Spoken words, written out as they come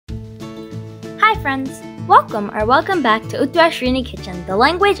Hi friends! Welcome back to Uthra Srini Kitchen, the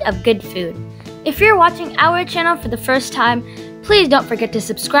language of good food. If you're watching our channel for the first time, please don't forget to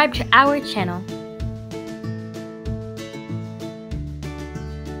subscribe to our channel.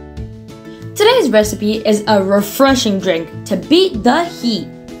 Today's recipe is a refreshing drink to beat the heat.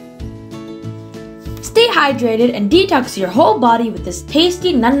 Stay hydrated and detox your whole body with this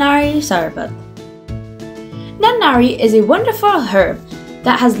tasty Nannari Sarbath. Nannari is a wonderful herb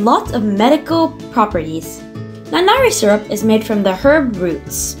that has lots of medical properties. Nannari syrup is made from the herb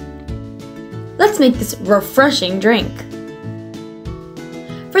roots. Let's make this refreshing drink.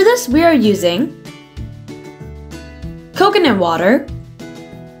 For this we are using coconut water,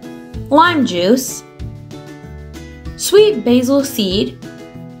 lime juice, sweet basil seed,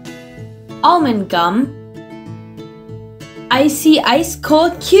 almond gum, icy ice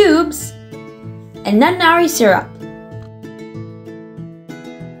cold cubes, and Nannari syrup.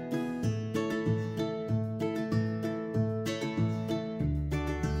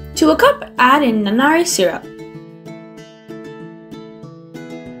 To a cup, add in Nannari syrup,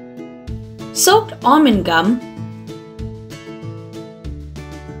 soaked almond gum,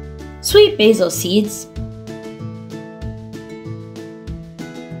 sweet basil seeds,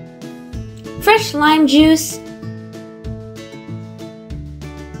 fresh lime juice,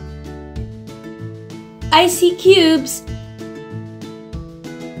 icy cubes,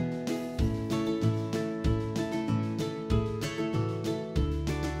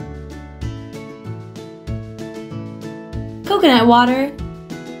 coconut water,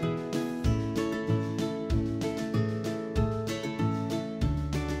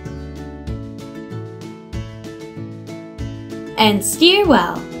 and stir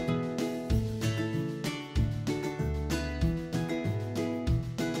well.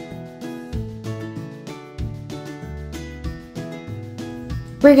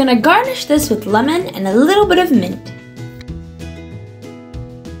 We're gonna garnish this with lemon and a little bit of mint.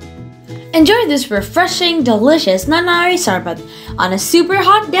 Enjoy this refreshing, delicious Nannari Sarbath on a super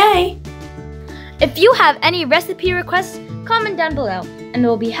hot day. If you have any recipe requests, comment down below and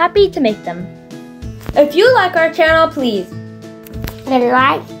we'll be happy to make them. If you like our channel, please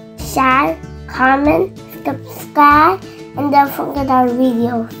like, share, comment, subscribe, and don't forget our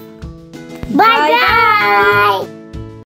videos. Bye guys!